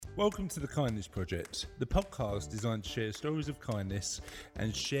Welcome to the Kindness Project, the podcast designed to share stories of kindness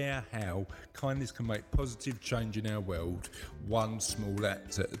and share how kindness can make positive change in our world, one small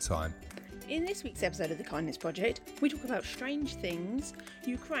act at a time. In this week's episode of the Kindness Project, we talk about strange things,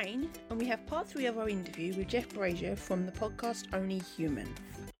 Ukraine, and we have part 3 of our interview with Jeff Brazier from the podcast Only Human.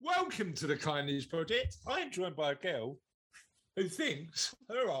 Welcome to the Kindness Project. I am joined by a girl who thinks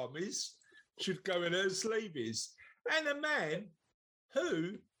her armies should go in her sleeves, and a man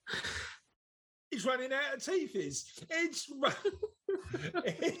who is running out of teethies. It's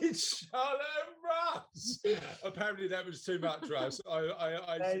Charlotte Russ. Apparently that was too much, Russ.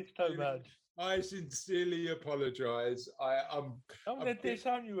 That is too much. I sincerely apologise. I'm going to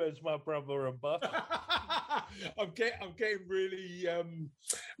disown you as my brother and buff. I'm getting really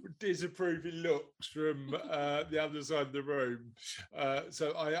disapproving looks from the other side of the room.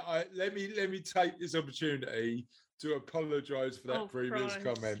 So I let me take this opportunity to apologise for that previous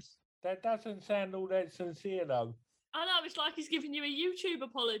comment. That doesn't sound all that sincere, though. I know, it's like he's giving you a YouTube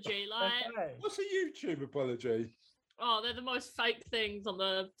apology. Like, Okay. What's a YouTube apology? oh, they're the most fake things on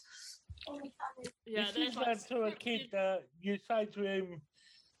the. Yeah, This is like to a kid that you say to him,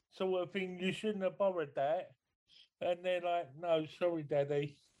 sort of thing, you shouldn't have bothered that. And they're like, no, sorry,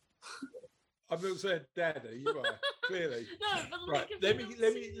 Daddy. I'm not saying daddy, you are clearly. No, but Right, let me.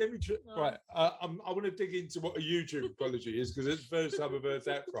 No. Right, I want to dig into what a YouTube apology is because it's the first time I've heard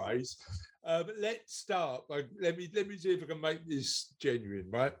that phrase. But let's start. Let me see if I can make this genuine.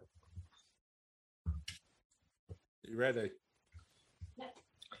 Right, you ready?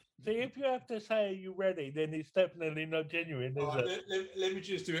 See, if you have to say you ready, then it's definitely not genuine, is Right, it? let me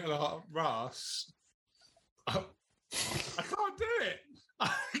just do it like Russ. I can't do it. I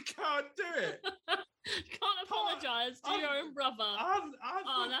can't do it. You can't apologise to your own brother.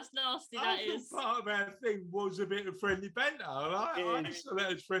 That's nasty, I that thought is. part of our thing was a bit of friendly banter. I saw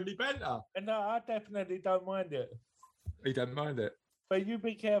that as friendly banter. And no, I definitely don't mind it. He doesn't mind it. But you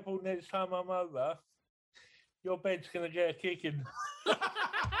be careful next time I'm over. Your bed's going to get a kicking.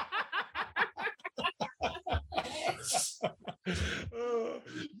 Oh,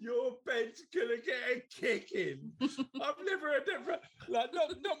 your bed's gonna get a kicking. I've never heard that. Like,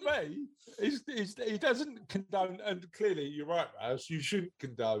 not me. He doesn't condone, and clearly you're right, Russ. You shouldn't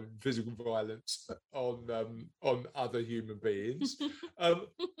condone physical violence on other human beings. But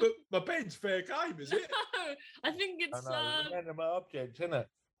my bed's fair game, is it? No, I think it's. I know, inanimate objects, isn't it?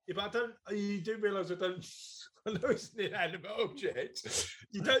 If I don't, you do realise I don't. I know it's an inanimate object.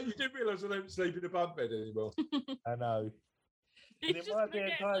 You do realise I don't sleep in a bunk bed anymore. I know. And it might be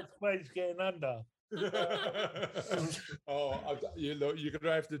a tight space getting under. You're going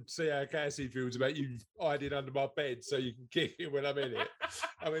to have to see how Cassie feels about you hiding under my bed so you can kick it when I'm in it.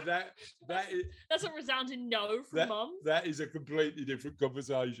 I mean, that's a resounding no from Mum. That is a completely different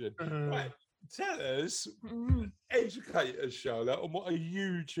conversation. Right, tell us, educate us, Charlotte, on what a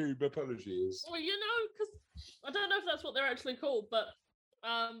YouTube apology is. Well, because I don't know if that's what they're actually called, but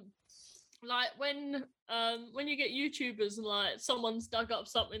like when you get YouTubers and like someone's dug up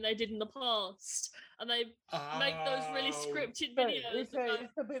something they did in the past and they make those really scripted videos.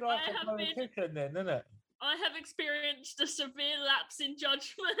 It's a bit like a politician then, isn't it? I have experienced a severe lapse in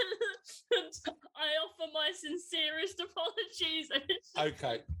judgment and I offer my sincerest apologies.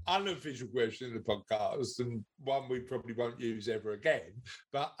 Okay, unofficial question in the podcast, and one we probably won't use ever again,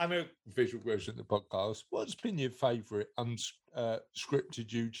 but unofficial question in the podcast. What's been your favourite unscripted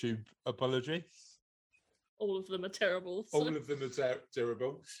YouTube apology? All of them are terrible. So. All of them are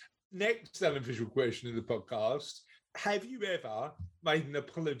terrible. Next unofficial question in the podcast. Have you ever made an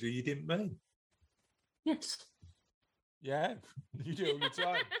apology you didn't mean? Yes. Yeah, you do it all the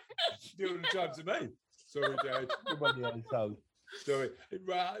time. You do it all the time to me. Sorry, Dad. Sorry.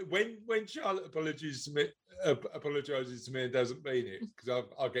 Right, when Charlotte apologises to me and doesn't mean it, because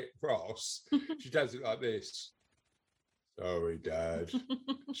I get cross, she does it like this. Sorry, Dad.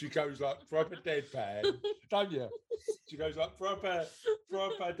 She goes like proper deadpan, don't you? She goes like proper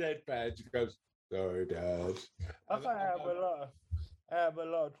deadpan. She goes, sorry, Dad. I have a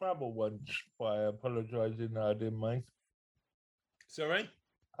lot of trouble once by apologising that I didn't mean. Sorry?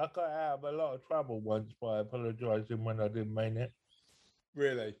 I got out of a lot of trouble once by apologising when I didn't mean it.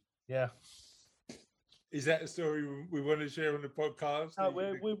 Really? Yeah. Is that a story we want to share on the podcast? No,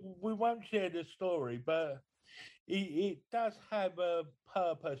 we won't share the story, but it does have a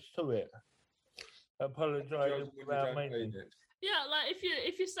purpose to it. Apologising without meaning it. Yeah, like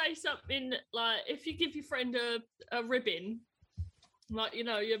if you say something like if you give your friend a ribbon, like you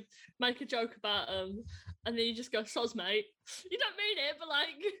make a joke about and then you just go soz mate. You don't mean it, but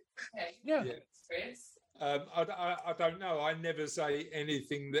like yeah. I don't know. I never say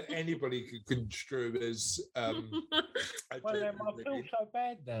anything that anybody could construe as. A Well, then I feel so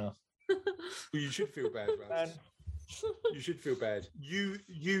bad now. Well, you should feel bad, Russ. And You should feel bad. You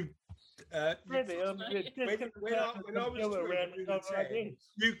really, I'm just when I was around and go like this.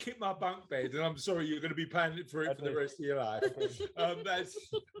 you kicked my bunk bed, and I'm sorry you're going to be paying for it for the rest of your life.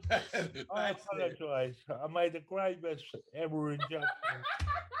 I apologise. I made the gravest error in judgment.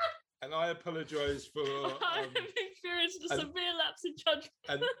 And I apologise for. I've experienced a severe lapse in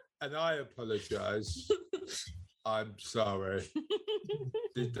judgment. And I apologise. I'm sorry.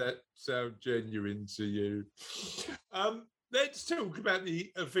 Did that sound genuine to you? Let's talk about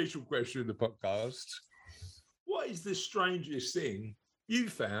the official question of the podcast. What is the strangest thing you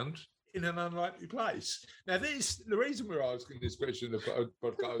found in an unlikely place? Now, the reason we're asking this question of the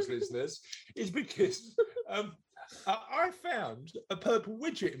podcast listeners is because I found a purple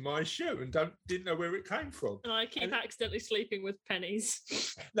widget in my shoe and didn't know where it came from. And I keep accidentally sleeping with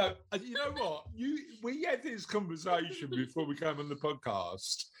pennies. No, you know what? We had this conversation before we came on the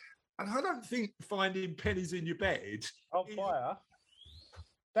podcast, and I don't think finding pennies in your bed. I'll fire.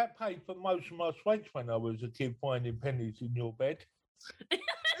 That paid for most of my sweets when I was a kid, finding pennies in your bed. In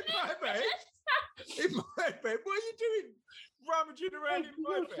my bed? In my bed? What are you doing? Rummaging around in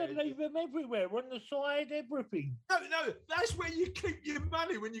my bed? You used to leave them everywhere, on the side, everything. No, that's where you keep your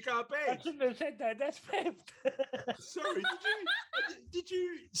money when you go to bed. I shouldn't have said that. That's theft. Sorry, did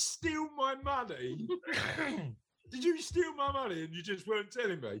you steal my money? Did you steal my money and you just weren't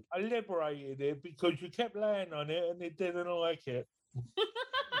telling me? I liberated it because you kept laying on it and it didn't like it.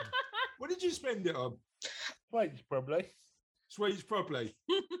 What did you spend it on? Sweets, probably. Sweets, probably.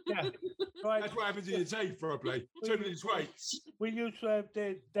 Yeah. Right. That's what happens in your teeth, probably. Too many sweets. We used to have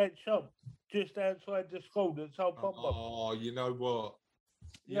that shop just outside the school that sold pop-up. Oh, you know what?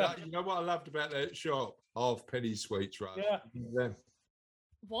 Yeah. You know what I loved about that shop? Half-penny sweets, right? Yeah.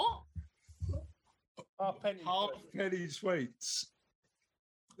 What? Half-penny sweets.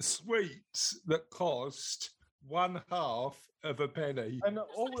 Sweets that cost 1/2 of a penny. And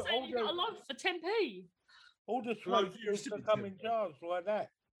you got a loaf for 10p. All the sweets used to come in jars like that.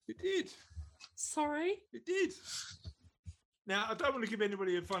 It did. Sorry? It did. Now, I don't want to give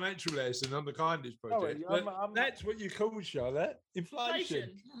anybody a financial lesson on the kindness project. That's what you call, Charlotte,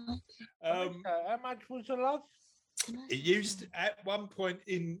 inflation. How much was the loaf? It used to, at one point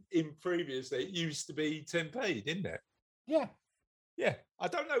in previously, it used to be 10p, didn't it? Yeah. Yeah. I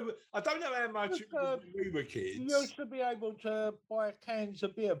don't know how much it was when we were kids. You used to be able to buy cans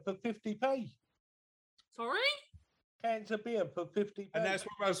of beer for 50p. Sorry? Cans of beer for 50p. And that's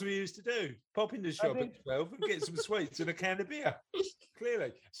what most of we used to do. Pop in the shop at 12 and get some sweets and a can of beer.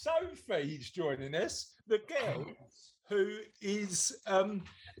 Clearly. Sophie's joining us, the girl who is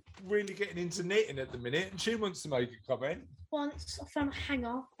really getting into knitting at the minute, and she wants to make a comment. Once I found a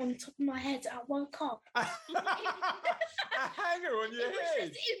hanger on the top of my head. I woke up. A hanger on your head? It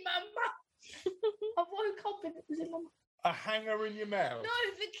was in my mouth. I woke up and it was in my mouth. A hanger in your mouth? No,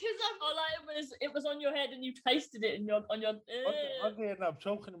 because it was on your head and you tasted it on your. Oddly enough,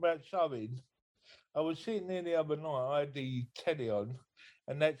 talking about sewing, I was sitting there the other night. I had the telly on,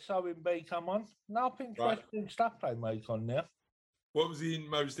 and that sewing bee come on. Nothing interesting stuff they make on there. What was the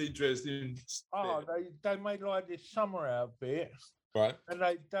most interesting? Oh, they made like this summer outfit, right? And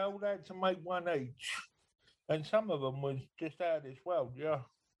they all had to make one each, and some of them was just out of this world. Yeah.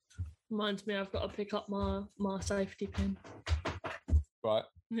 Reminds me, I've got to pick up my safety pin. Right.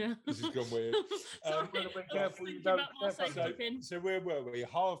 Yeah. This has gone weird. So where were we?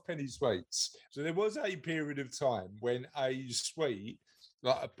 Half-penny sweets. So there was a period of time when a sweet,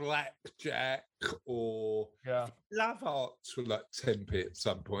 like a blackjack or Love Arts, were like 10p at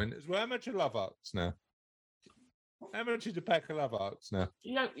some point as well. How much are Love Arts now? How much is a pack of Love Arts now?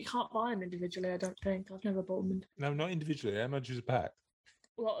 You can't buy them individually, I don't think. I've never bought them. No, not individually. How much is a pack?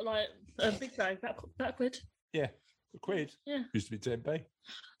 What, like a big bag, about quid? Yeah, a quid. Yeah. Used to be 10p.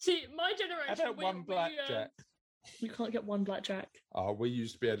 See, my generation. How about one blackjack? You can't get one blackjack. Oh, we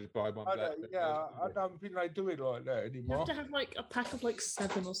used to be able to buy one blackjack. I don't think they do it like that anymore. You have to have like a pack of like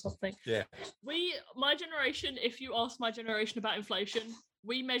 7 or something. Yeah. My generation, if you ask my generation about inflation,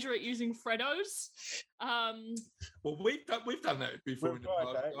 we measure it using Freddos. Well, we've done that before in the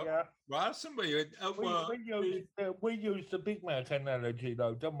past. Right? Somebody. We use the Big Mac analogy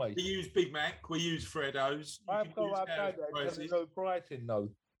though, don't we? We use Big Mac. We use Freddos. I've got to update that to the new pricing though.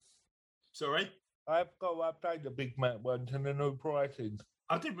 Sorry. I've got to update the Big Mac one to the new pricing.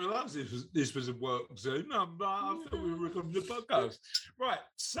 I didn't realise this was a work Zoom. I thought we were recording the podcast. Right,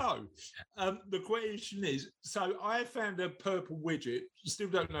 so the question is, so I found a purple widget, still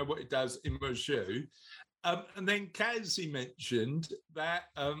don't know what it does in my shoe, And then Cassie mentioned that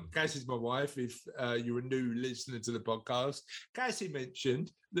Cassie's my wife. If you're a new listener to the podcast, Cassie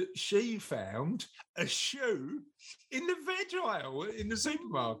mentioned that she found a shoe in the veg aisle in the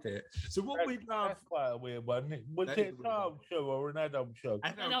supermarket. So what we'd love. That's quite a weird one. Was That it is a a weird child shoe or an adult shoe?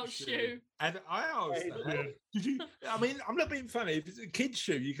 Adult shoe. And I asked her, did you? I mean, I'm not being funny. If it's a kid's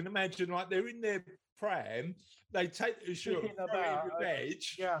shoe, you can imagine like they're in their pram. They take the shoe and throw it in the veg,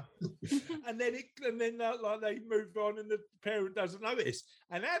 Yeah. and then like they move on, and the parent doesn't notice.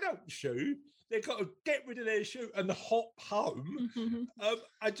 An adult shoe, they've got to get rid of their shoe and hop home.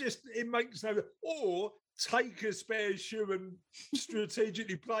 It makes no. Or take a spare shoe and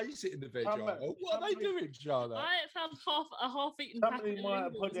strategically place it in the veg aisle. What are they doing, Charlotte? I found a half-eaten Somebody packet might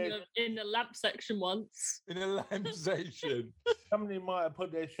have put in the lamp section once. In a lamb section. Somebody might have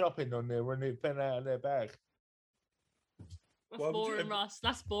put their shopping on there when it fell out of their bag. That's Why would you boring, ever- Russ.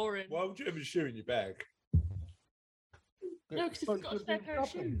 That's boring. Why would you have a shoe in your bag? No, because you've got a spare pair of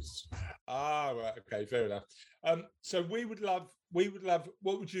shoes. Ah, right, okay, fair enough. So we would love.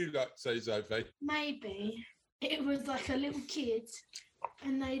 What would you like to say, Sophie? Maybe it was like a little kid,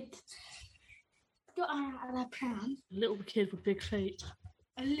 and they'd got out of their pram. Little kid with big feet.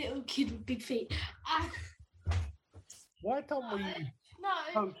 A little kid with big feet. Why don't we No,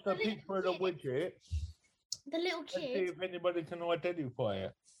 post a the little picture of the kid- widget the little and see kid. if anybody can identify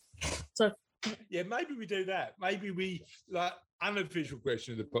it? Yeah, maybe we do that. Maybe we like unofficial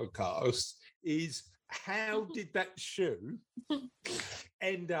question of the podcast is how did that shoe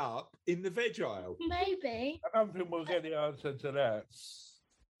end up in the veg aisle? Maybe. I don't think we'll get the answer to that.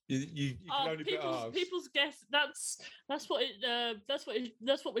 You can Oh, only be asked. people's guess. That's what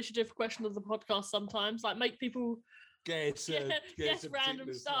we should do for question of the podcast. Sometimes, like make people Guess guess a random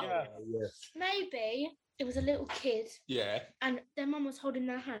particular stuff. scenario, Maybe it was a little kid, Yeah. and their mum was holding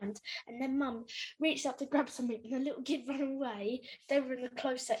their hand, and their mum reached up to grab something, and the little kid ran away. They were in the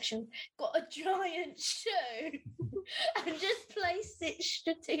clothes section, got a giant shoe, and just placed it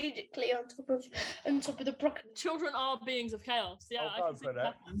strategically on top of the broccoli. Children are beings of chaos. Yeah, I'll I go can see for that.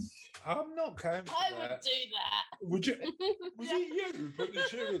 that. happen. I'm not going for I would that. do that. Would you? Was it you who put the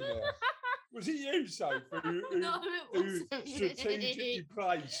shoe in there? Was it you, Sophie, who No, it who wasn't. strategically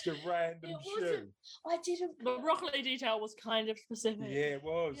placed a random It shoe? wasn't. I didn't. The broccoli detail was kind of specific. Yeah, it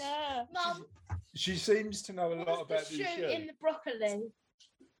was. Yeah. Mum, She seems to know a lot was about the this shoe shoe. in the broccoli?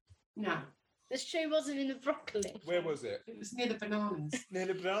 No, The shoe wasn't in the broccoli. Where was it? it was near the bananas. Near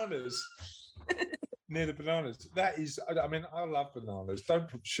the bananas. Near the bananas. That is, I mean, I love bananas. Don't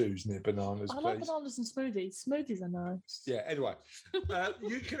put shoes near bananas, I love please. bananas and smoothies. Smoothies are nice. Yeah, anyway,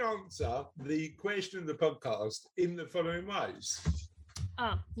 you can answer the question of the podcast in the following ways.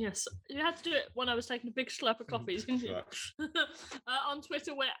 Ah, yes. You had to do it when I was taking a big slurp of coffee, didn't you? Right. On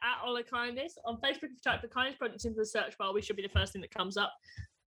Twitter, we're at Ola Kindness. On Facebook, if you type the Kindness Project into the search bar, we should be the first thing that comes up.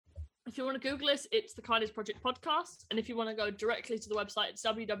 If you want to Google us, it's the Kindness Project Podcast. And if you want to go directly to the website, it's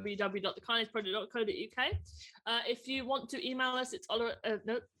www.thekindnessproject.co.uk. If you want to email us, it's Ola at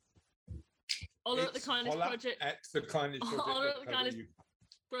the It's Kindness holla Project. at the kindness Holla at the kindness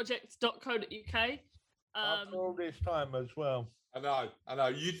project.co.uk. After all this time as well. I know.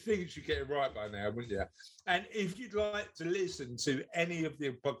 You'd think you'd get it right by now, wouldn't you? And if you'd like to listen to any of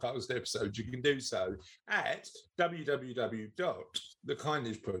the podcast episodes, you can do so at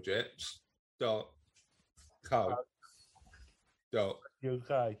www.thekindnessproject.co.uk.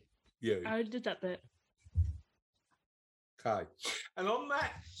 UK. I already did that bit. Okay. And on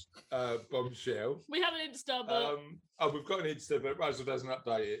that bombshell, We have an Insta, but we've got an Insta, but Russell doesn't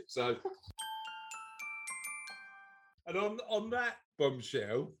update it. So, and on that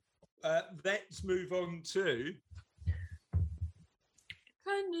bombshell, let's move on to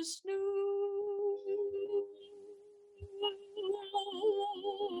Kindness News.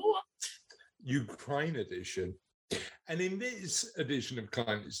 Ukraine edition. And in this edition of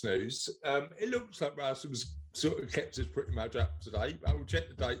Kindness News, it looks like Russell was sort of kept us pretty much up to date. I will check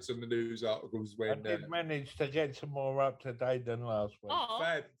the dates on the news articles I when. did manage to get some more up to date than last week. Oh,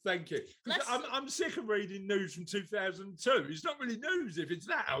 Fab, thank you. 'Cause Let's- I'm sick of reading news from 2002. It's not really news if it's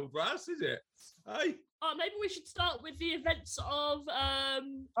that old, Russ, is it? Hey? maybe we should start with the events of I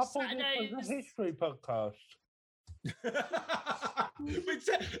thought Saturday. this was a history podcast.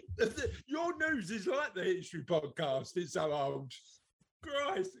 Your news is like the history podcast. It's so old.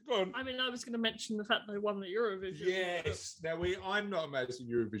 Christ, go on. I mean, I was going to mention the fact they won the Eurovision. Yes. Now, I'm not a massive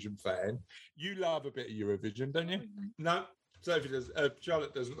Eurovision fan. You love a bit of Eurovision, don't you? No. Sophie does.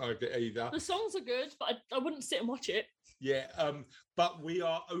 Charlotte doesn't like it either. The songs are good, but I wouldn't sit and watch it. Yeah. But we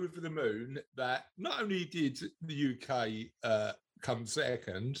are over the moon that not only did the UK come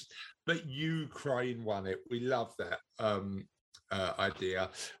second, but Ukraine won it. We love that idea.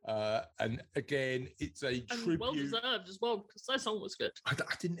 And again, it's a tribute. Well deserved as well, because that song was good. I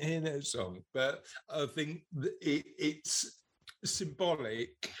didn't hear that song, but I think it's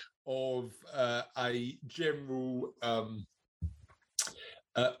symbolic of a general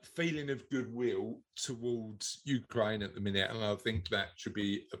feeling of goodwill towards Ukraine at the minute, and I think that should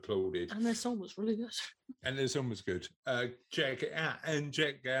be applauded. And their song was really good. And their song was good. Check it out, and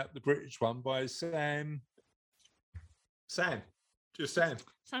check out the British one by Sam. Just Sam.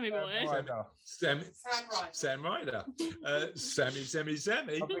 Sammy boy. Ryder. Sam Ryder. Sammy. I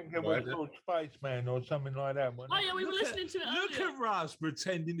think it was called Spaceman or something like that. Oh yeah, we were listening to it Look earlier. at Russ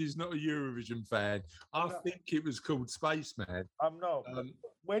pretending he's not a Eurovision fan. I think it was called Spaceman. I'm not.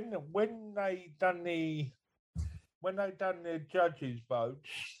 When they done the judges' votes,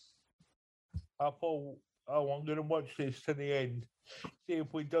 I thought, oh, I'm going to watch this to the end, see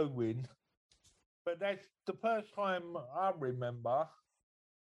if we do win. But that's the first time I remember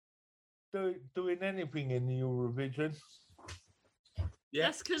doing anything in the Eurovision. Yeah.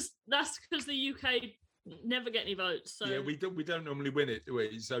 That's because the UK never get any votes. So Yeah, we don't normally win it, do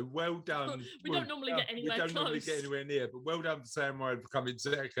we? So well done. we don't normally get We anywhere don't normally close. get anywhere near, but well done for Sam Ryder for coming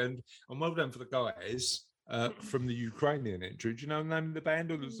second, and well done for the guys from the Ukrainian entry. Do you know the name of the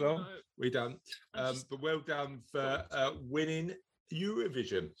band or the song? No. We don't. I just- But well done for winning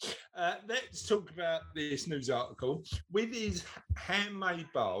Eurovision. Let's talk about this news article. With his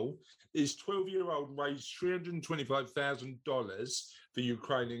handmade bowl, this 12-year-old raised $325,000 for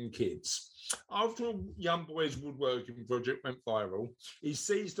Ukrainian kids. After a young boy's woodworking project went viral, he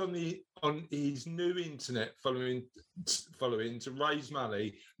seized on his new internet following to raise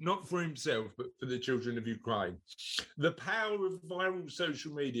money, not for himself, but for the children of Ukraine. The power of viral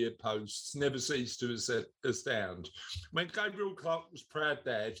social media posts never ceased to astound. When Gabriel Clark's proud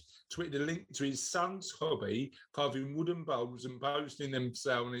dad tweeted a link to his son's hobby, carving wooden bowls and posting them for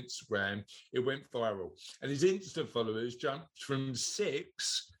sale on Instagram, it went viral. And his Insta followers jumped from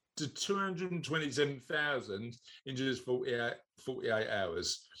 6 to 227,000 in just 48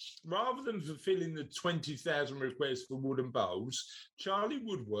 hours. Rather than fulfilling the 20,000 requests for wooden bowls, Charlie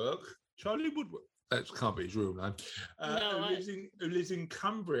Woodwork, that can't be his real name, who lives in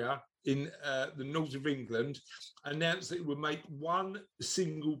Cumbria in the north of England, announced that he would make one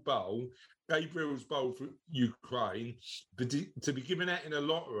single bowl, Gabriel's bowl for Ukraine, to be given out in a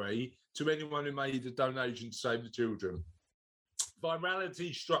lottery to anyone who made a donation to save the children.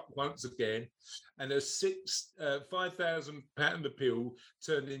 Virality struck once again, and a £5,000 appeal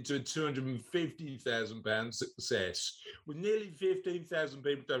turned into a £250,000 success. With nearly 15,000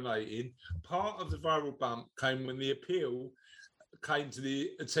 people donating, part of the viral bump came when the appeal came to the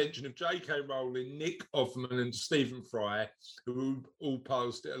attention of J.K. Rowling, Nick Offerman and Stephen Fry, who all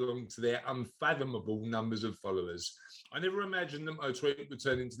passed it along to their unfathomable numbers of followers. I never imagined that my tweet would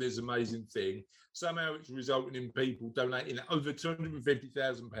turn into this amazing thing. Somehow it's resulting in people donating over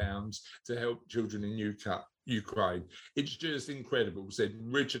 £250,000 to help children in Ukraine. It's just incredible, said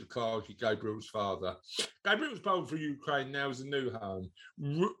Richard Clarkey, Gabriel's father. Gabriel's bowl for Ukraine now is a new home.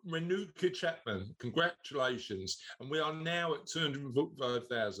 Renuka Chapman, congratulations. And we are now at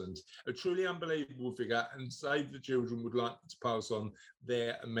 245,000, a truly unbelievable figure, and Save the Children would like to pass on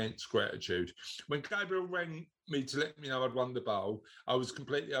their immense gratitude. When Gabriel rang me to let me know I'd won the bowl, I was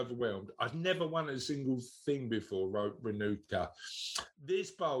completely overwhelmed. I've never won a single thing before, wrote Renuka.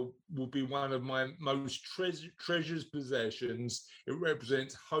 This bowl will be one of my most treasured possessions. It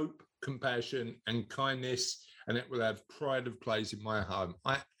represents hope, compassion and kindness, and it will have pride of place in my home.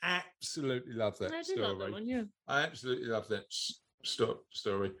 I absolutely love that I do story. love that one, yeah. I absolutely love that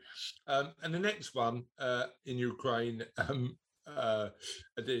story. And the next one in Ukraine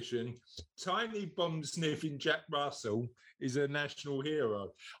edition, tiny bomb sniffing Jack Russell is a national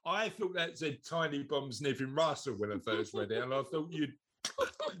hero. I thought that said tiny bomb sniffing Russell when I first read it, and I thought you'd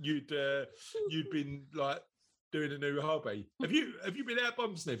been like doing a new hobby. Have you been out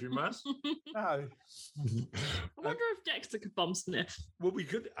bomb sniffing, Russ? No. I wonder if Dexter could bomb sniff. Well, we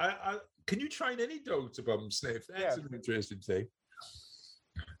could. Can you train any dog to bomb sniff? That's an interesting thing.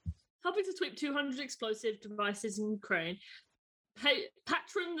 Helping to sweep 200 explosive devices in Ukraine. Hey,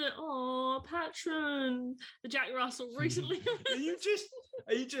 Patron, the Jack Russell recently.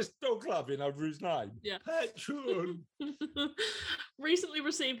 Are you just dog loving over his name? Yeah. Patron. Recently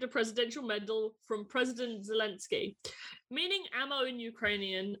received a presidential medal from President Zelensky, meaning ammo in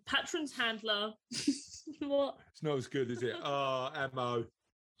Ukrainian. Patron's handler. What? It's not as good, is it? Ammo.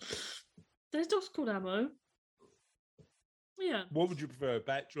 There's dogs called ammo. Yeah. What would you prefer,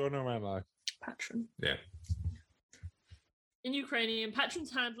 Patron or ammo? Patron. Yeah. in Ukrainian,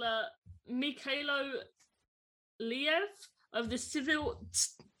 Patron's handler Mikhailo Liev of the Civil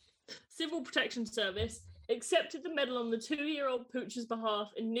Protection Service accepted the medal on the 2-year-old Pooch's behalf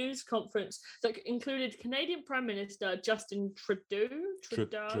in a news conference that included Canadian Prime Minister Justin Trudeau.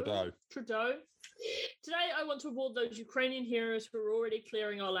 Today, I want to award those Ukrainian heroes who are already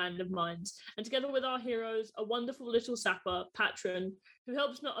clearing our land of mines. And together with our heroes, a wonderful little sapper, Patron, who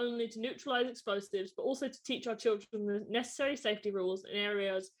helps not only to neutralise explosives, but also to teach our children the necessary safety rules in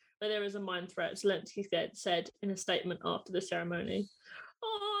areas where there is a mine threat, Zelensky said in a statement after the ceremony.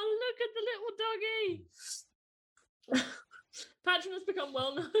 Oh, look at the little doggy. Patron has become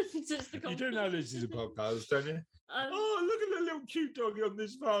well known since the You do know this is a podcast, don't you? Um, Oh, look at the little cute doggy on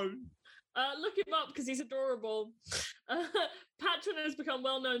this phone. Look him up because he's adorable. Patron has become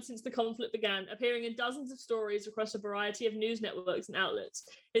well known since the conflict began, appearing in dozens of stories across a variety of news networks and outlets.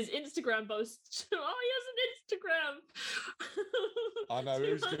 His Instagram boasts... Oh, he has an Instagram! I know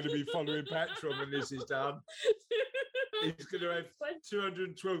who's going to be following Patron when this is done. He's going to have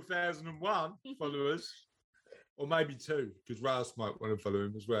 212,001 followers. Or maybe 2, because Rouse might want to follow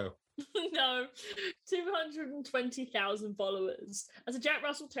him as well. No, 220,000 followers. As a Jack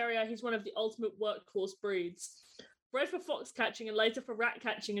Russell Terrier, he's one of the ultimate workhorse breeds. Bred for fox catching and later for rat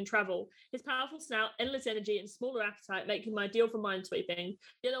catching and travel, his powerful snout, endless energy, and smaller appetite make him ideal for minesweeping.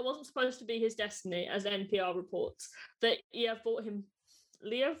 Yet that wasn't supposed to be his destiny, as NPR reports. That Liev bought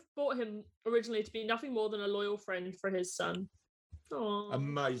him originally to be nothing more than a loyal friend for his son. Aww.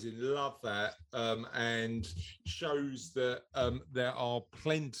 Amazing, love that, and shows that there are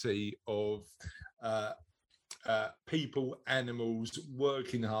plenty of people, animals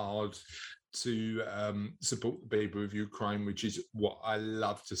working hard to support the people of Ukraine, which is what I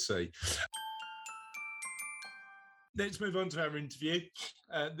love to see. Let's move on to our interview.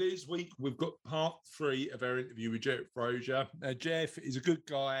 This week, we've got part 3 of our interview with Jeff Brazier. Jeff is a good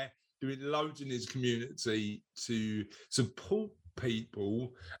guy doing loads in his community to support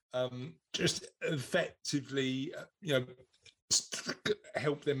people, just effectively,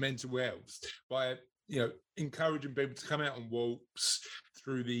 help their mental health by, encouraging people to come out on walks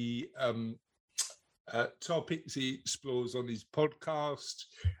through the topics he explores on his podcast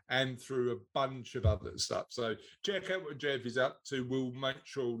and through a bunch of other stuff. So check out what Jeff is up to. We'll make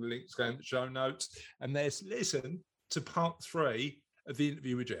sure all the links go in the show notes. And let's listen to part 3 of the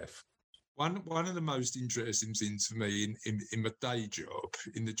interview with Jeff. One of the most interesting things for me in my day job,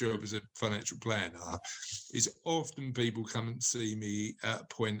 in the job as a financial planner, is often people come and see me at a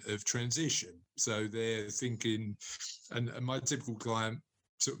point of transition. So they're thinking, and my typical client,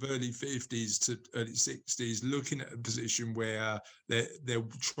 sort of early 50s to early 60s, looking at a position where they're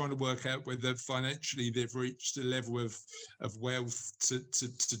trying to work out whether financially they've reached a level of wealth to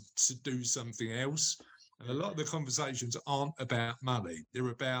do something else. And a lot of the conversations aren't about money. They're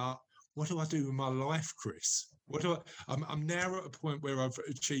about, what do I do with my life, Chris? I'm now at a point where I've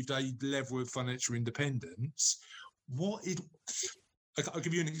achieved a level of financial independence. I'll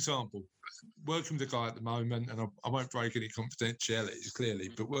give you an example. Working with a guy at the moment, and I won't break any confidentialities clearly,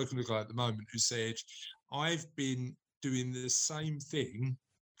 but working with a guy at the moment who said, I've been doing the same thing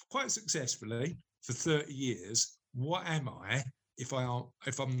quite successfully for 30 years. What am I if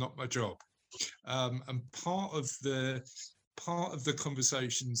I'm not my job? And part of the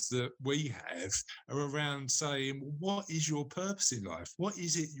conversations that we have are around saying, what is your purpose in life? What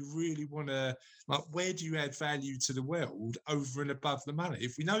is it you really want to, where do you add value to the world over and above the money?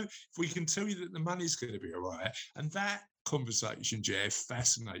 If we can tell you that the money's going to be all right, and that conversation, Jeff,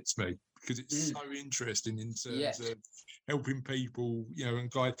 fascinates me because it's so interesting in terms of helping people,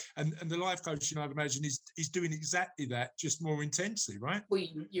 and guide. And the life coaching, I'd imagine, is doing exactly that, just more intensely, right? Well,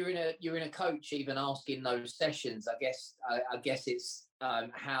 you're in a coach even asking those sessions. I guess it's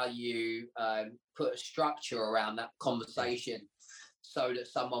how you put a structure around that conversation, so that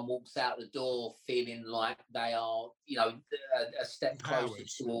someone walks out the door feeling like they are, a step closer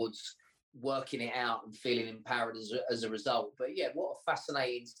towards working it out and feeling empowered as a result. But yeah, what a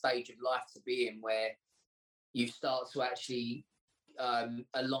fascinating stage of life to be in, where you start to actually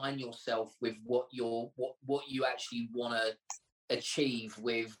align yourself with what you actually want to achieve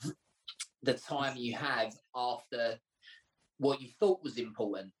with the time you have after what you thought was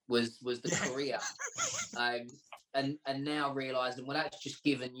important was the career, and now realizing, well, that's just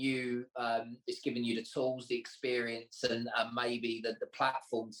given you it's given you the tools, the experience, and maybe the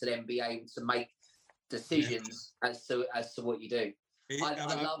platform to then be able to make decisions as to what you do.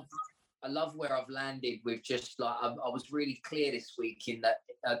 I love where I've landed with just like I was really clear this week in that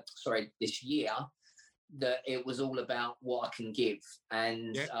this year that it was all about what I can give.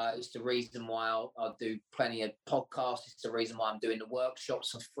 And it's the reason why I'll do plenty of podcasts. It's the reason why I'm doing the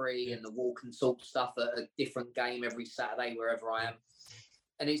workshops for free and the walk and talk stuff at a different game every Saturday, wherever I am.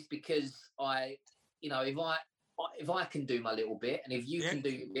 And it's because if I can do my little bit, and if you can do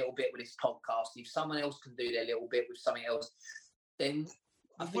your little bit with this podcast, if someone else can do their little bit with something else, then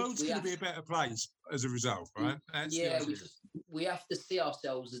the world's going to be a better place as a result, right? We have to see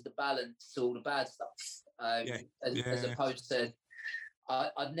ourselves as the balance to all the bad stuff, as opposed to.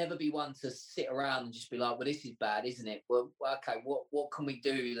 I'd never be one to sit around and just be like, "Well, this is bad, isn't it?" Well, okay, what can we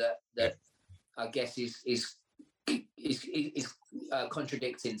do that I guess is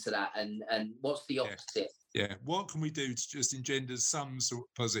contradicting to that, and what's the opposite? Yeah, what can we do to just engender some sort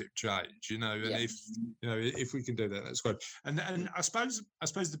of positive change? And if we can do that, that's great. And I suppose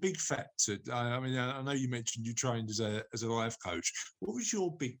the big factor. I know you mentioned you trained as a life coach. What was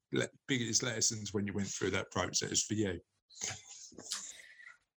your biggest lessons when you went through that process for you?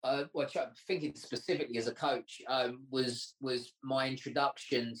 Thinking specifically as a coach, was my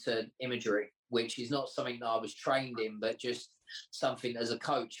introduction to imagery, which is not something that I was trained in, but just something as a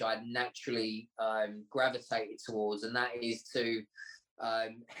coach I naturally gravitated towards, and that is to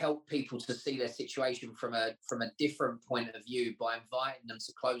help people to see their situation from a different point of view by inviting them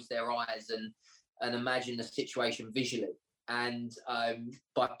to close their eyes and imagine the situation visually. And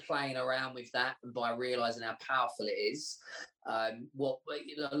by playing around with that and by realizing how powerful it is, a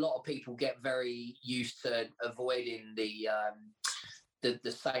lot of people get very used to avoiding the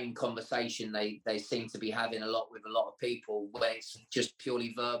same conversation they seem to be having a lot with a lot of people, where it's just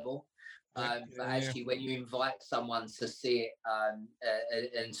purely verbal. But actually, when you invite someone to see it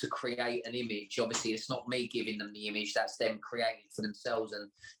and to create an image, obviously it's not me giving them the image, that's them creating it for themselves and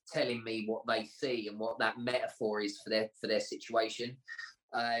telling me what they see and what that metaphor is for their situation.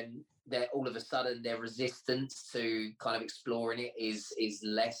 That all of a sudden their resistance to kind of exploring it is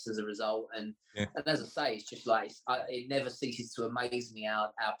less as a result. And as I say, it's just like it never ceases to amaze me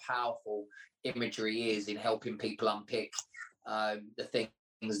how powerful imagery is in helping people unpick the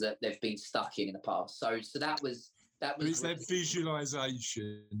things that they've been stuck in the past. So that was it's that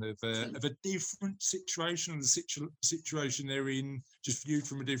visualization of a different situation, or the situation they're in, just viewed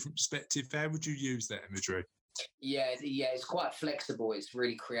from a different perspective. How would you use that imagery? Yeah, it's quite flexible. It's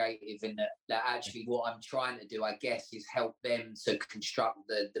really creative in that actually what I'm trying to do, I guess, is help them to construct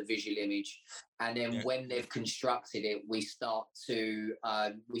the visual image. And then when they've constructed it, we start to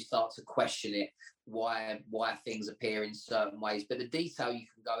question it, why things appear in certain ways. But the detail you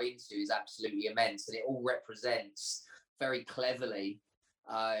can go into is absolutely immense, and it all represents very cleverly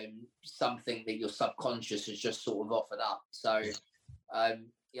something that your subconscious has just sort of offered up. So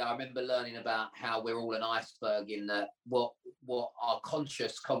I remember learning about how we're all an iceberg, in that what our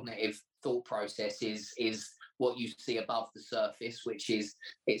conscious cognitive thought process is what you see above the surface, which is,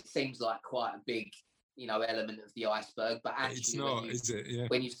 it seems like quite a big element of the iceberg, but actually it's not, is it? Yeah.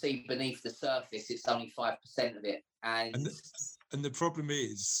 When you see beneath the surface, it's only 5% of it. And the problem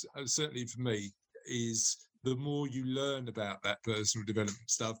is, certainly for me, is the more you learn about that personal development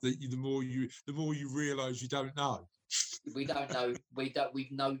stuff, the more you realise you don't know. We don't know. We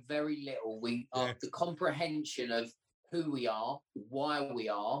know very little. The comprehension of who we are, why we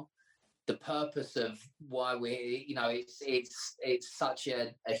are, the purpose of why we're. It's such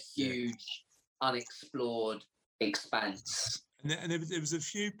a huge, unexplored expanse. And there was a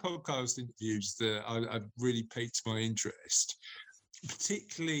few podcast interviews that I really piqued my interest.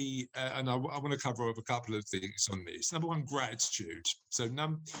 Particularly, and I want to cover up a couple of things on this. Number one, gratitude. So,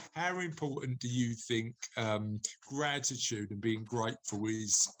 how important do you think gratitude and being grateful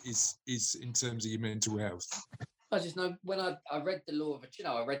is in terms of your mental health? I just know when I read the law of,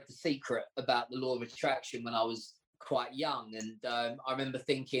 I read The Secret about the law of attraction when I was quite young, and I remember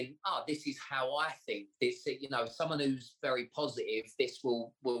thinking, this is how I think. This, someone who's very positive, this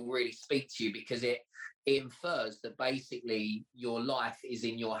will really speak to you, because it infers that basically your life is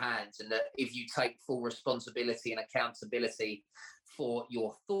in your hands, and that if you take full responsibility and accountability for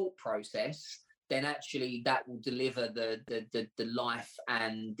your thought process, then actually that will deliver the life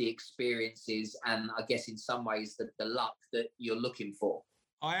and the experiences, and I guess in some ways the luck that you're looking for.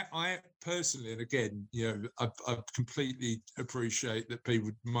 I personally, and again, I completely appreciate that people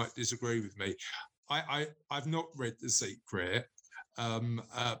might disagree with me. I've not read The Secret.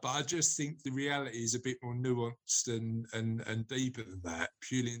 But I just think the reality is a bit more nuanced and deeper than that,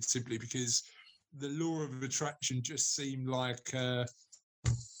 purely and simply because the law of attraction just seemed like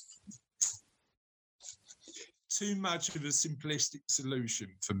too much of a simplistic solution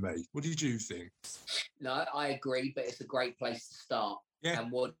for me. What did you think? No, I agree, but it's a great place to start. Yeah.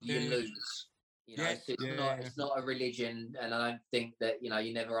 And what do you lose? You know, so it's not a religion, and I don't think that, you know,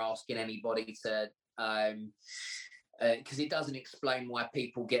 you're never asking anybody to, because it doesn't explain why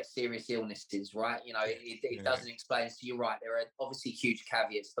people get serious illnesses, right? You know, it doesn't explain. So you're right, there are obviously huge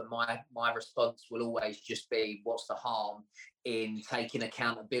caveats, but my response will always just be, what's the harm in taking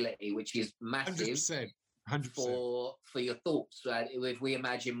accountability, which is massive. 100%. For your thoughts. If we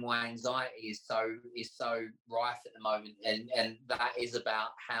imagine why anxiety is so rife at the moment, and that is about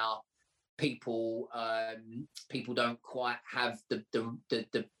how people don't quite have the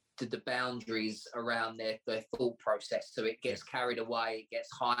boundaries around their thought process, so it gets carried away, it gets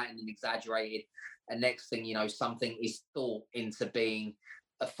heightened and exaggerated, and next thing you know, something is thought into being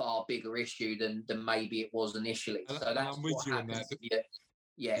a far bigger issue than maybe it was initially. So that's what happens.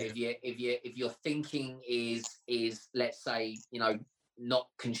 If your thinking is let's say, you know, not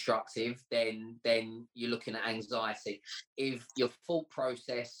constructive, then you're looking at anxiety. If your thought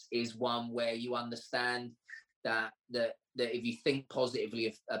process is one where you understand that if you think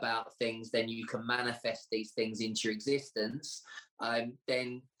positively about things, then you can manifest these things into your existence,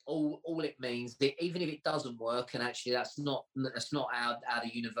 then all it means, that even if it doesn't work, and actually that's not how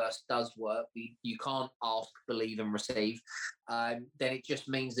the universe does work, you can't ask, believe and receive, then it just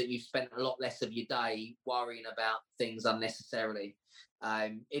means that you've spent a lot less of your day worrying about things unnecessarily.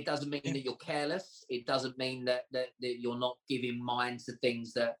 It doesn't mean that you're careless. It doesn't mean that you're not giving mind to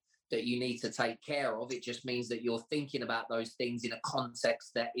things that you need to take care of. It just means that you're thinking about those things in a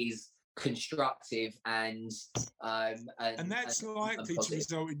context that is constructive and that's likely to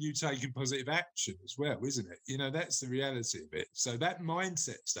result in you taking positive action as well, isn't it? You know, that's the reality of it. So that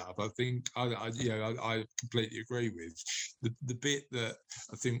mindset stuff, I think, I completely agree with. The bit that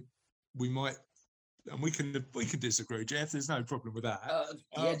I think we might, and we can disagree, Jeff. There's no problem with that.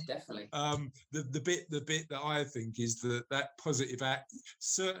 Definitely. The bit that I think is that positive act.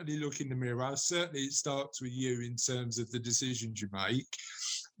 Certainly, look in the mirror. Certainly, it starts with you in terms of the decisions you make.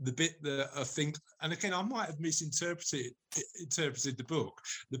 The bit that I think, and again, I might have misinterpreted the book.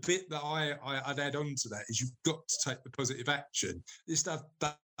 The bit that I'd add on to that is you've got to take the positive action. This stuff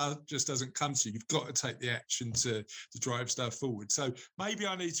that just doesn't come to you. You've got to take the action to drive stuff forward. So maybe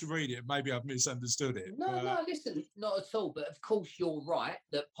I need to read it. Maybe I've misunderstood it. No, listen, not at all. But of course, you're right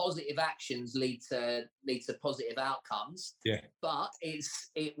that positive actions lead to positive outcomes. Yeah. But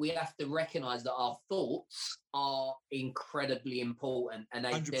we have to recognise that our thoughts are incredibly important, and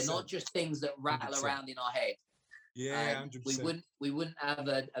they're not just things that rattle 100%. Around in our head. Yeah, 100%. We wouldn't have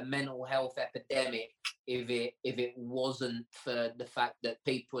a mental health epidemic if it wasn't for the fact that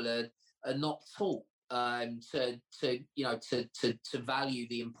people are not taught to value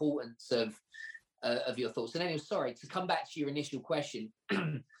the importance of your thoughts. And anyway, sorry, to come back to your initial question,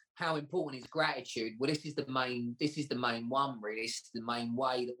 how important is gratitude? Well, this is the main one, really. This is the main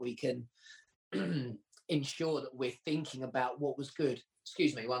way that we can ensure that we're thinking about what was good.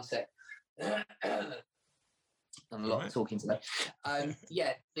 Excuse me, one sec. I'm a lot of talking today.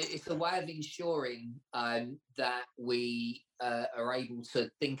 It's a way of ensuring that we are able to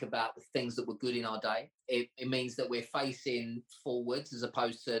think about the things that were good in our day. It means that we're facing forwards as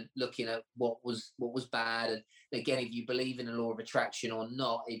opposed to looking at what was bad. And again, if you believe in the law of attraction or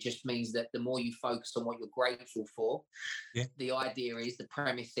not, it just means that the more you focus on what you're grateful for, the idea is, the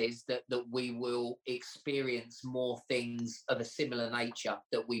premise is that we will experience more things of a similar nature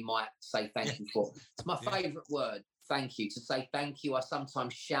that we might say thank you for. It's my favourite word, thank you. To say thank you, I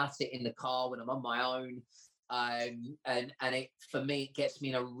sometimes shout it in the car when I'm on my own. And it, for me, it gets me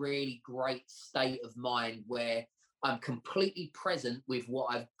in a really great state of mind where I'm completely present with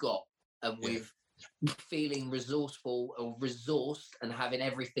what I've got, and with feeling resourceful or resourced and having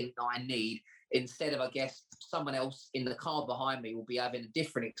everything that I need, instead of, I guess, someone else in the car behind me will be having a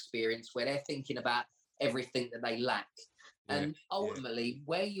different experience where they're thinking about everything that they lack. And ultimately,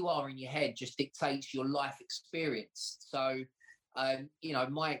 where you are in your head just dictates your life experience. So,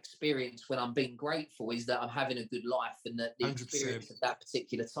 my experience when I'm being grateful is that I'm having a good life, and that the 100%. Experience at that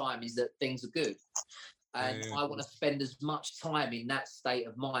particular time is that things are good. And I want to spend as much time in that state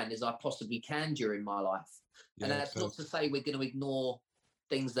of mind as I possibly can during my life. And that's not to say we're going to ignore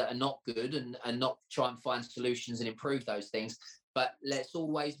things that are not good and not try and find solutions and improve those things. But let's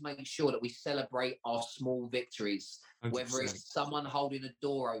always make sure that we celebrate our small victories, 100%. Whether it's someone holding a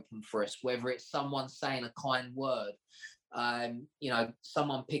door open for us, whether it's someone saying a kind word,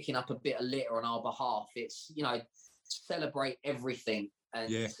 someone picking up a bit of litter on our behalf. It's, celebrate everything. And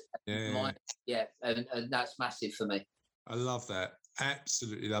and that's massive for me. I love that.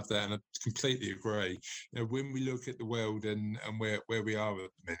 absolutely love that, and I completely agree. When we look at the world and where we are at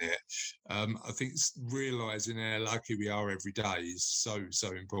the minute, I think realising how lucky we are every day is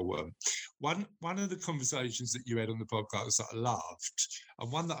so important. One of the conversations that you had on the podcast that I loved,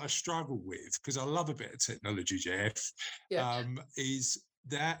 and one that I struggle with because I love a bit of technology, Jeff, is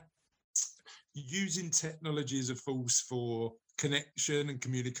that using technology as a force for connection and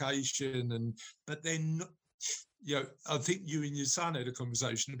communication, but then I think you and your son had a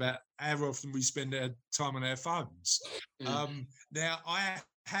conversation about how often we spend our time on our phones. Now, I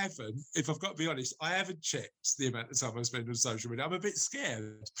haven't, if I've got to be honest, I haven't checked the amount of time I spend on social media. I'm a bit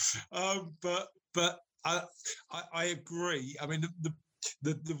scared, but I agree. I mean,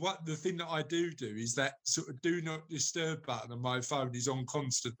 the thing that I do is that sort of do not disturb button on my phone is on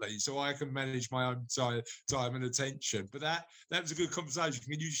constantly, so I can manage my own time and attention. But that was a good conversation.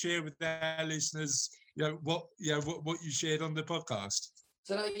 Can you share with our listeners, what you shared on the podcast?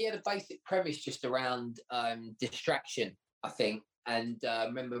 So the basic premise just around distraction, I think. And I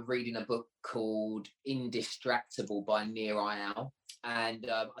remember reading a book called Indistractable by Nir Eyal, and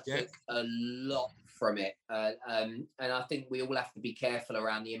I took a lot from it. And I think we all have to be careful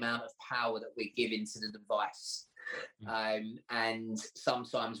around the amount of power that we're giving to the device. And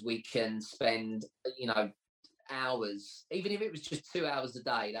sometimes we can spend, hours, even if it was just 2 hours a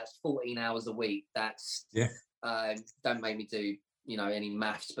day, that's 14 hours a week. That's, don't make me do, any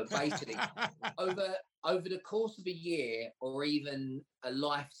maths, but basically over the course of a year or even a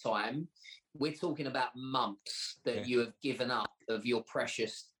lifetime, we're talking about months that you have given up of your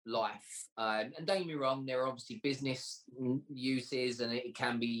precious life. And don't get me wrong, there are obviously business uses and it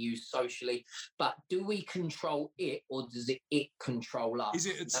can be used socially, but do we control it or does it control us? Is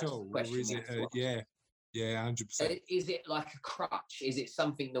it at all? Or is it, 100%. Is it like a crutch? Is it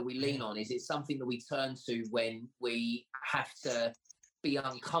something that we lean on? Is it something that we turn to when we have to be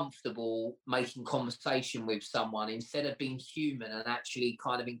uncomfortable making conversation with someone instead of being human and actually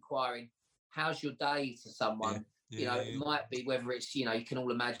kind of inquiring, how's your day to someone? It might be whether it's, you can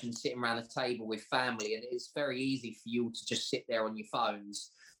all imagine sitting around a table with family and it's very easy for you to just sit there on your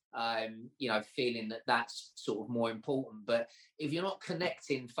phones, feeling that that's sort of more important. But if you're not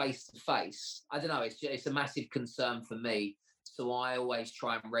connecting face to face, I don't know, it's a massive concern for me. So I always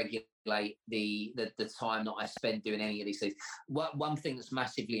try and regulate the time that I spend doing any of these things. One thing that's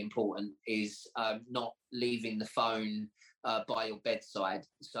massively important is not leaving the phone by your bedside.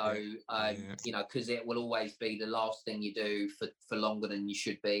 So, because it will always be the last thing you do for longer than you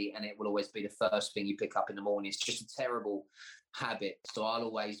should be. And it will always be the first thing you pick up in the morning. It's just a terrible habit. So I'll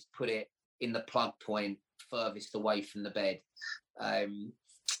always put it in the plug point furthest away from the bed.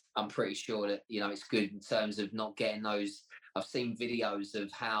 I'm pretty sure that, it's good in terms of not getting those. I've seen videos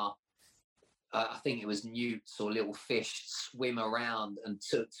of how I think it was newts or little fish swim around and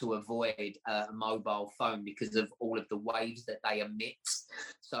to avoid a mobile phone because of all of the waves that they emit.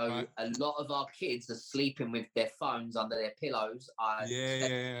 So a lot of our kids are sleeping with their phones under their pillows.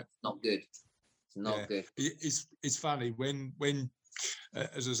 Not good. It's not good. It's funny when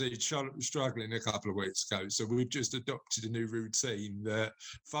as I said, Charlotte was struggling a couple of weeks ago, so we've just adopted a new routine that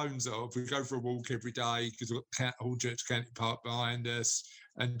phones off. We go for a walk every day because we've got Hornchurch County Park behind us,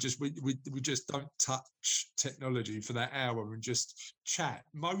 and just we just don't touch technology for that hour and just chat.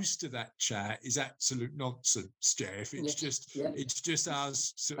 Most of that chat is absolute nonsense, Jeff. It's just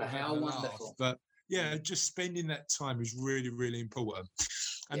us sort of having a laugh, but just spending that time is really, really important.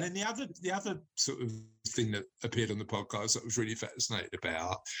 And then the other sort of thing that appeared on the podcast that I was really fascinated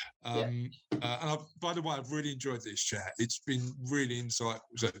about, and by the way, I've really enjoyed this chat. It's been really insightful.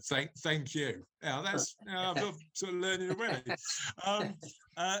 So thank you. Now that's I'm sort of learning already.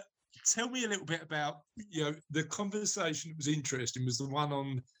 Tell me a little bit about the conversation that was interesting was the one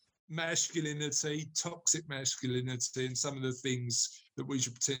on masculinity, toxic masculinity, and some of the things that we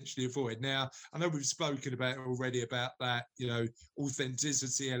should potentially avoid. Now, I know we've spoken about already about that,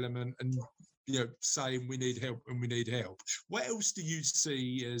 authenticity element and, saying we need help and we need help. What else do you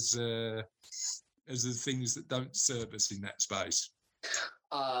see as the things that don't serve us in that space?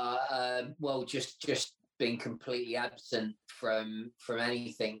 Well, just being completely absent from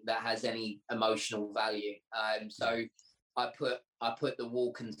anything that has any emotional value. So I put the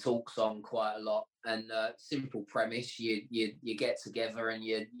walk and talks on quite a lot, and simple premise: you get together and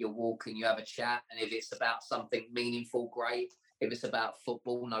you walk and you have a chat, and if it's about something meaningful, great. If it's about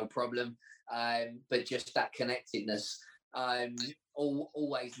football, no problem. But just that connectedness.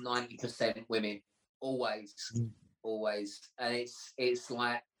 Always 90% women, always, and it's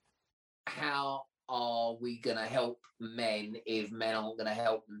like how are we going to help men if men aren't going to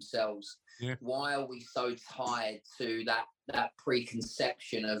help themselves? Yeah. Why are we so tied to that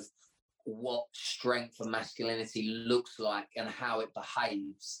preconception of what strength and masculinity looks like and how it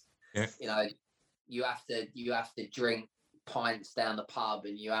behaves? Yeah. You know, you have to drink pints down the pub,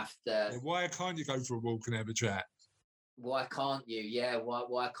 and you have to. Yeah, why can't you go for a walk and have a chat? Why can't you? Yeah,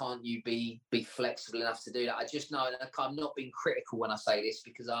 why can't you be flexible enough to do that? I just know that I'm not being critical when I say this,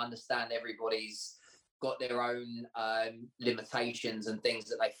 because I understand everybody's got their own limitations and things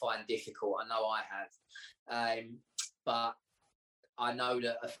that they find difficult. I know I have, but I know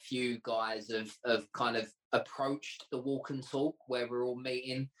that a few guys have kind of approached the walk and talk where we're all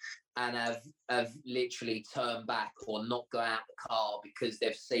meeting, and have literally turned back or not go out the car because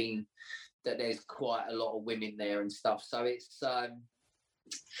they've seen that there's quite a lot of women there and stuff. So it's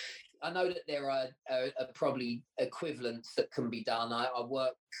I know that there are probably equivalents that can be done. I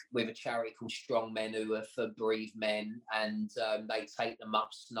work with a charity called Strong Men, who are for bereaved men, and they take them up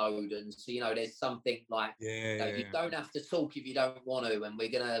Snowdon. So, you know, there's something like, you don't have to talk if you don't want to, and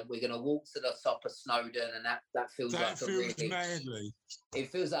we're gonna walk to the top of Snowdon, and that feels like a really madly. It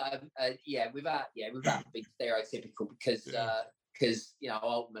feels like without being stereotypical, because you know,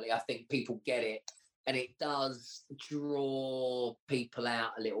 ultimately I think people get it. And it does draw people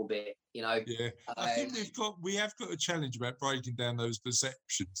out a little bit, you know. Yeah, I think we have got a challenge about breaking down those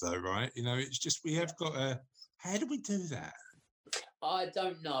perceptions, though, right? You know, it's just we have got a. How do we do that? I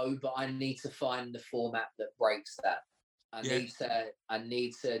don't know, but I need to find the format that breaks that. I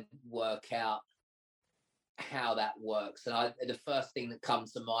need to work out how that works. And the first thing that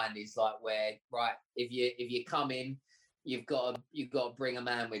comes to mind is like, where, right, if you come in, you've got to bring a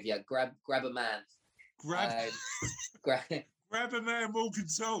man with you. Grab a man. Grab a man, walk and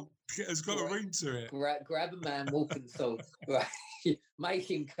talk. It's got a ring to it. Grab a man, walk and talk. Right.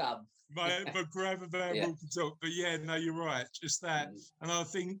 Make him come. But grab a man, walk and talk. But yeah, no, you're right. Just that. And I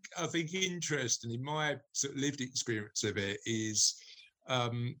think interestingly, my sort of lived experience of it is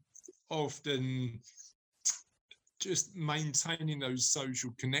often just maintaining those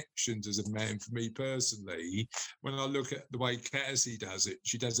social connections as a man. For me personally, when I look at the way Cassie does it,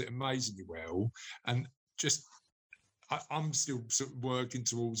 she does it amazingly well. And just, I'm still sort of working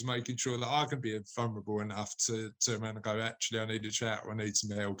towards making sure that I can be vulnerable enough to turn around and go, actually, I need a chat or I need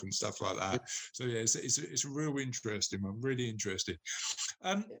some help and stuff like that. So yeah, it's a real interesting one, really interesting.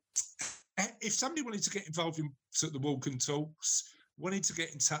 If somebody wanted to get involved in sort of the walk and talks, wanted to get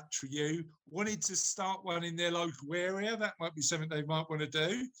in touch with you, wanted to start one in their local area, that might be something they might want to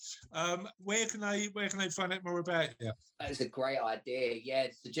do. Where can they find out more about you? That's a great idea. Yeah,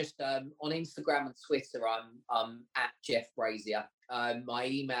 so just on Instagram and Twitter, I'm at Jeff Brazier. My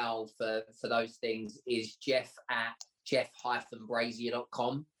email for those things is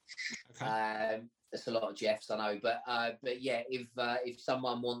jeff@jeff-brazier.com. Okay. There's a lot of Jeffs, I know, but yeah, if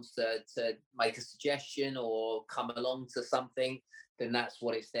someone wants to make a suggestion or come along to something, then that's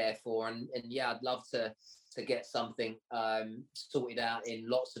what it's there for. And yeah, I'd love to get something sorted out in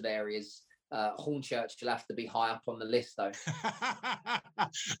lots of areas. Hornchurch will have to be high up on the list, though.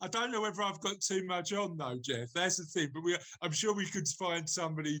 I don't know whether I've got too much on, though, Jeff. That's the thing. But I'm sure we could find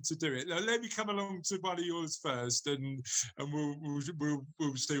somebody to do it. Now, let me come along to one of yours first, and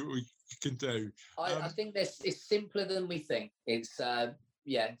we'll see what we can do. I think it's simpler than we think. It's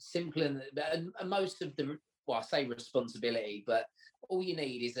simpler than most of the. Well, I say responsibility, but all you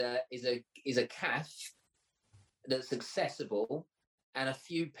need is a cafe that's accessible, and a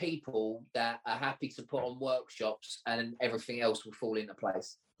few people that are happy to put on workshops, and everything else will fall into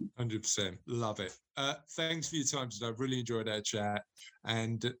place. 100%. Love it. Thanks for your time today. I've really enjoyed our chat,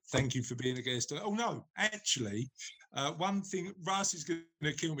 and thank you for being a guest. Oh, no, actually, one thing, Russ is going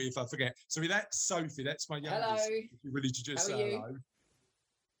to kill me if I forget. Sorry, that's Sophie. That's my youngest. Hello. If you're ready to just say hello.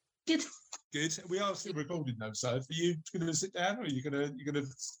 Good. Good. We are still recording though, so are you going to sit down or are you going to?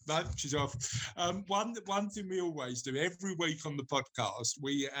 No, she's off. One thing we always do every week on the podcast,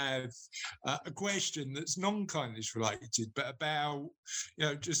 we have a question that's non-kindness related, but about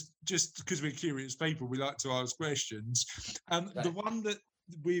just because we're curious people, we like to ask questions. The one that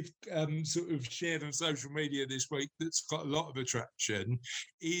we've sort of shared on social media this week that's got a lot of attraction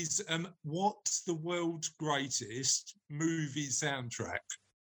is what's the world's greatest movie soundtrack?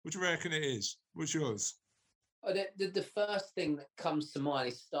 What do you reckon it is? What's yours? The first thing that comes to mind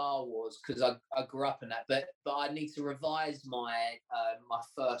is Star Wars, because I grew up in that. But I need to revise my my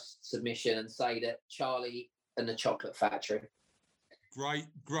first submission and say that Charlie and the Chocolate Factory.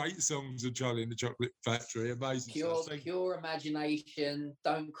 Great songs of Charlie and the Chocolate Factory. Amazing. Pure imagination.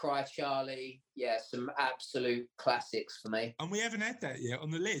 Don't Cry, Charlie. Yeah, some absolute classics for me. And we haven't had that yet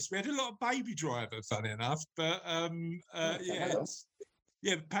on the list. We had a lot of Baby Driver, funny enough, but I've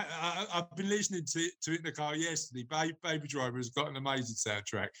been listening to it in the car yesterday. Baby Driver has got an amazing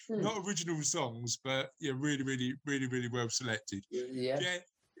soundtrack. Not original songs, but really, really, really, really well selected. Yeah.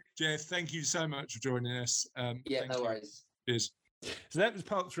 Jeff, thank you so much for joining us. No worries. Cheers. So that was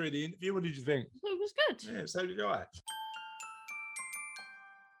part 3 of the interview. What did you think? It was good. Yeah, so did I.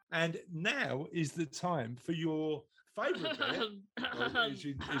 And now is the time for your favourite bit. Here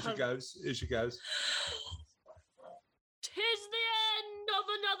she goes. Tis the end of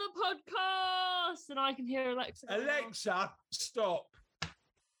another podcast, and I can hear Alexa. Alexa, stop.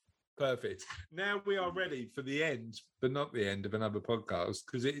 Perfect. Now we are ready for the end, but not the end of another podcast,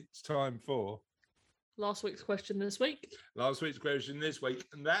 because it's time for last week's question this week.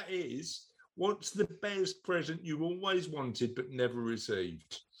 And that is, what's the best present you always wanted but never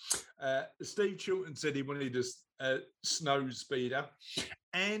received? Steve Chilton said he wanted a snow speeder.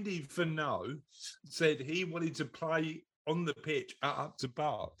 Andy Fano said he wanted to play on the pitch at Up to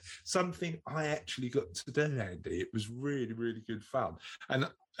Bar, something I actually got to do, Andy. It was really, really good fun. And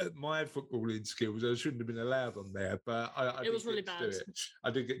my footballing skills, I shouldn't have been allowed on there, but I it was really bad.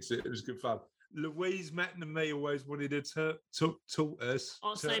 I did get to it. It was good fun. Louise, Matt and me always wanted to tortoise.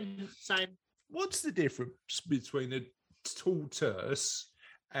 Oh, same. What's the difference between a tortoise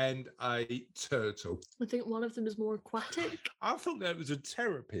and a turtle? I think one of them is more aquatic. I thought that was a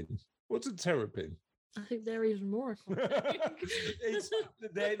terrapin. What's a terrapin? I think they're even more aquatic.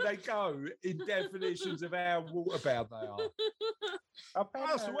 They go in definitions of how waterbound they are.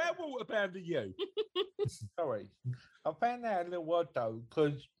 So how waterbound are you? Sorry. I found that a little odd though,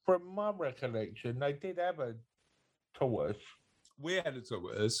 because from my recollection, they did have a tortoise. We had a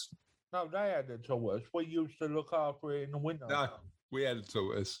tortoise. No, they had a tortoise. We used to look after it in the winter. No, we had a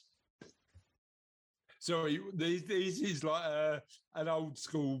tortoise. Sorry, this is like an old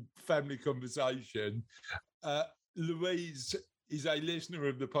school family conversation. Louise is a listener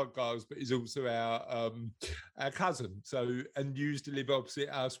of the podcast, but is also our cousin. So, and used to live opposite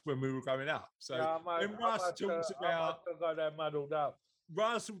us when we were growing up. So when Russ talks about, I got that muddled up.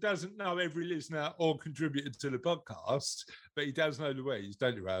 Russell doesn't know every listener or contributor to the podcast, but he does know Louise,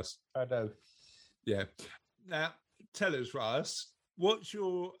 don't you, Russ? I do. Yeah. Now, tell us, Russ, what's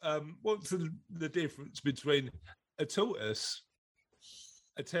the difference between a tortoise,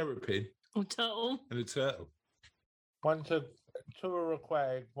 a terrapin, a turtle, and a turtle? Two are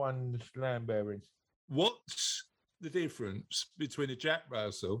aquatic, one's land bearing. What's the difference between a Jack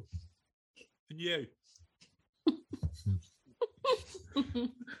Russell and you?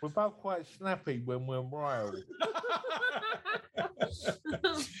 We're both quite snappy when we're riled.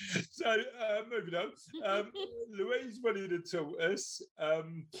 So, moving on. Louise wanted a tortoise.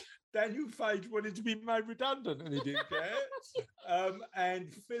 Daniel Fage wanted to be made redundant and he didn't get it.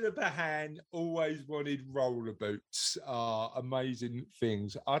 And Philippa Han always wanted roller boots. Amazing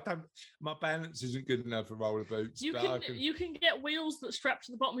things. My balance isn't good enough for roller boots. You can get wheels that strap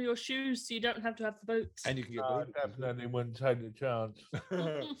to the bottom of your shoes so you don't have to have the boots. And you can get definitely wouldn't take the chance.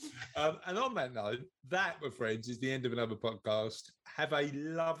 And on that note, that, my friends, is the end of another podcast. Have a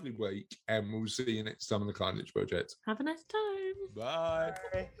lovely week and we'll see you next time on the Kindness Project. Have a nice time. Bye.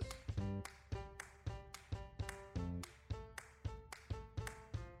 Bye.